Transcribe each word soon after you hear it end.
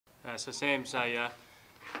So Sam's a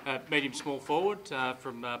medium small forward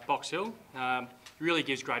from Box Hill. He really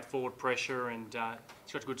gives great forward pressure, and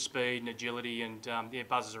he's got good speed and agility, and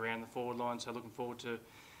buzzes around the forward line. So looking forward to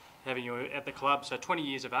having you at the club. So 20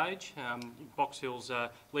 years of age, Box Hill's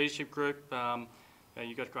leadership group.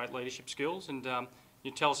 You've got great leadership skills, and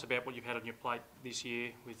you tell us about what you've had on your plate this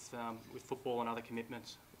year with football and other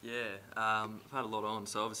commitments. Yeah, I've had a lot on.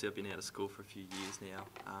 So obviously I've been out of school for a few years now.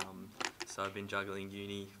 So I've been juggling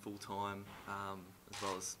uni full time, as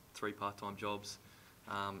well as 3 part-time jobs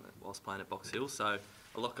whilst playing at Box Hill. So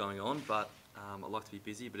a lot going on, but I like to be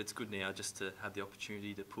busy. But it's good now just to have the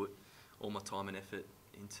opportunity to put all my time and effort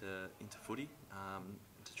into footy,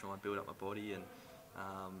 to try and build up my body and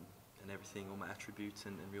everything, all my attributes,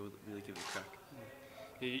 and really give it a crack.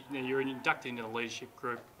 You're inducted into the leadership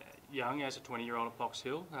group young, as a 20-year-old at Box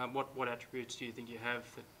Hill. What attributes do you think you have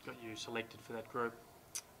that got you selected for that group?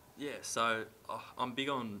 Yeah, so I'm big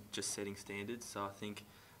on just setting standards. So I think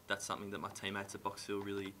that's something that my teammates at Box Hill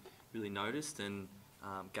really noticed, and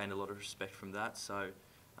gained a lot of respect from that. So,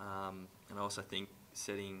 and I also think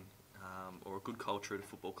setting or a good culture at a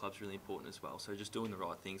football club is really important as well. So just doing the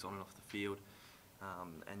right things on and off the field,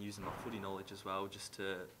 and using my footy knowledge as well, just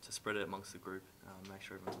to spread it amongst the group, make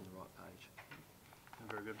sure everyone's on the right page.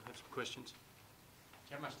 Very good. Have some questions. Do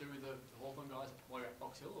you have much to do with the Hawthorn guys while you were at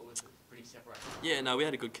Box Hill, or was it pretty separated? Yeah, no, we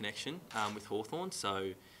had a good connection with Hawthorn.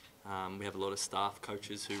 So we have a lot of staff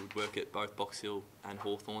coaches who would work at both Box Hill and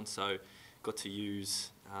Hawthorn. So got to use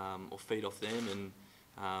or feed off them,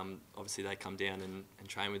 and obviously they come down and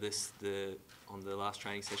train with us on the last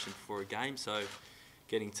training session before a game. So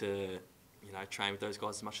getting to train with those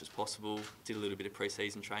guys as much as possible. Did a little bit of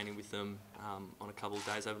pre-season training with them on a couple of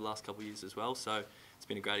days over the last couple of years as well. So it's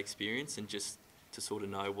been a great experience, and just to sort of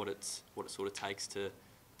know what it sort of takes to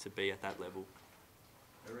be at that level.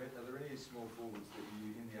 Are there any small forwards that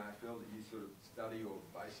you in the AFL that you sort of study or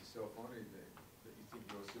base yourself on that you think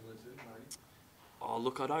you're similar to, maybe? Oh,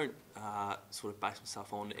 look, I don't sort of base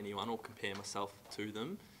myself on anyone or compare myself to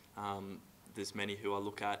them. There's many who I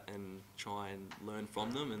look at and try and learn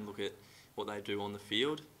from them, and look at what they do on the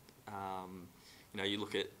field. You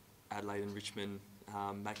look at Adelaide and Richmond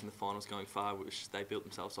making the finals going far, which they built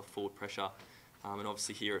themselves off forward pressure. And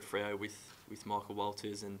obviously here at Freo with Michael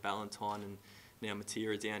Walters and Ballantyne, and now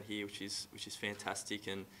Matera down here, which is fantastic.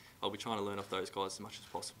 And I'll be trying to learn off those guys as much as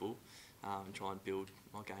possible, and try and build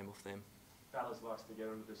my game off them. Ballas likes to get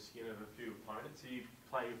under the skin of a few opponents. Do you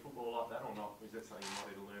play your football like that or not? Is that something you might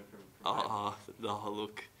need to learn from No,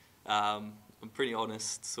 look, I'm a pretty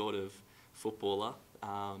honest sort of footballer,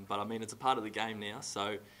 but I mean it's a part of the game now,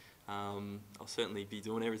 so I'll certainly be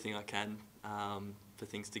doing everything I can for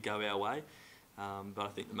things to go our way, but I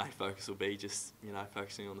think the main focus will be just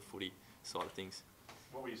focusing on the footy side of things.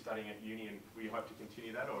 What were you studying at uni, and will you hope to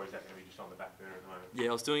continue that, or is that going to be just on the back burner at the moment? Yeah,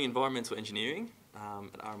 I was doing environmental engineering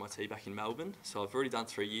at RMIT back in Melbourne, so I've already done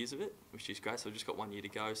 3 years of it, which is great. So I've just got 1 year to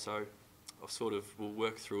go, so we'll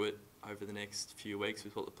work through it over the next few weeks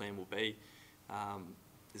with what the plan will be.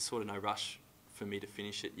 There's sort of no rush for me to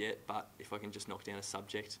finish it yet, but if I can just knock down a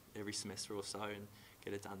subject every semester or so and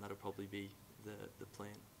get it done, that'll probably be the plan.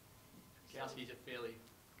 Switkowski's a fairly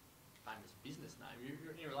famous business name.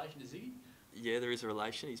 You're in relation to Ziggy? Yeah, there is a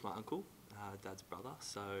relation. He's my uncle, Dad's brother.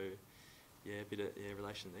 So yeah, a bit of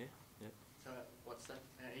relation there. Yep. So what's that?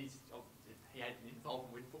 He had an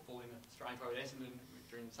involvement with football in Australian Pro Essendon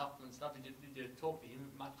during supplement stuff. Did you talk to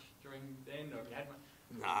him much during then, or have you had much?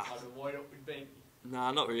 Nah. Try to avoid it with being.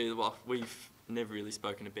 Nah, not really. Well, we've never really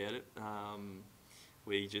spoken about it.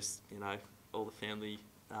 We just, all the family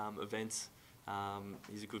events.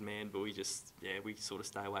 He's a good man, but we sort of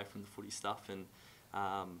stay away from the footy stuff, and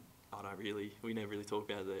we never really talk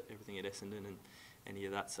about everything at Essendon and any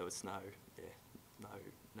of that, so it's no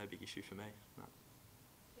big issue for me. No.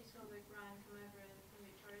 We saw Luke Ryan come over from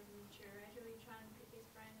Victoria as a curator. Are you trying to pick his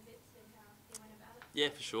brain a bit, see how he went about it? Yeah,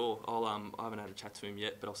 for sure. I haven't had a chat to him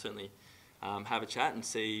yet, but I'll certainly have a chat and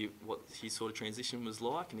see what his sort of transition was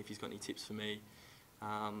like, and if he's got any tips for me.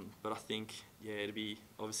 But I think, it'd be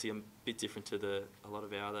obviously a bit different to a lot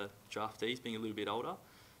of our other draftees, being a little bit older.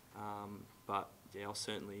 But yeah, I'll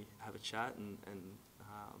certainly have a chat and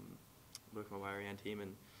work my way around him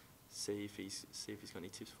and see if he's got any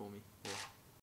tips for me. Yeah.